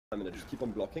stamina. Just keep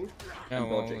on blocking Yeah, and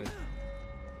dodging.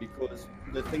 Because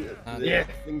the thing,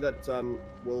 thing that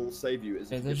will save you is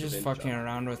they're just fucking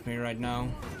around with me right now.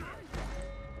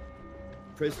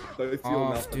 Press both your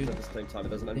mouse buttons at the same time. It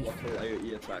doesn't unblock your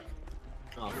AoE attack.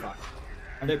 Oh fuck.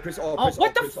 No, press R. Press R.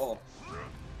 Press R.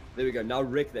 There we go. Now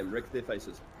wreck them. Wreck their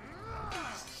faces.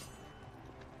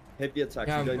 Heavy attacks.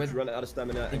 Yeah, you're going to run out of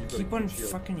stamina. They and keep on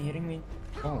fucking hitting me.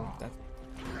 Oh, that.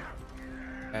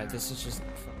 Yeah, this is just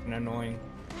fucking annoying.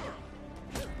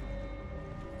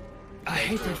 I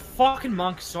hate that fucking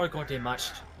monk so goddamn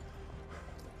much.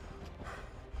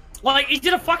 Like, is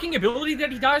it a fucking ability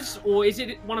that he does, or is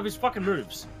it one of his fucking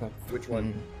moves? Which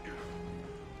one?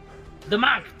 The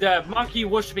monk, the monkey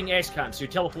worshipping ass cunts who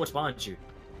teleports behind you.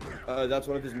 That's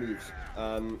one of his moves.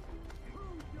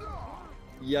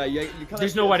 Yeah, you kind of.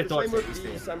 There's no way to dodge it.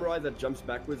 The samurai that jumps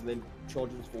backwards and then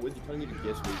charges forwards. You kind of need to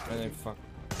guess where he's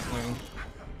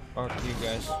Fuck you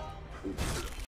guys.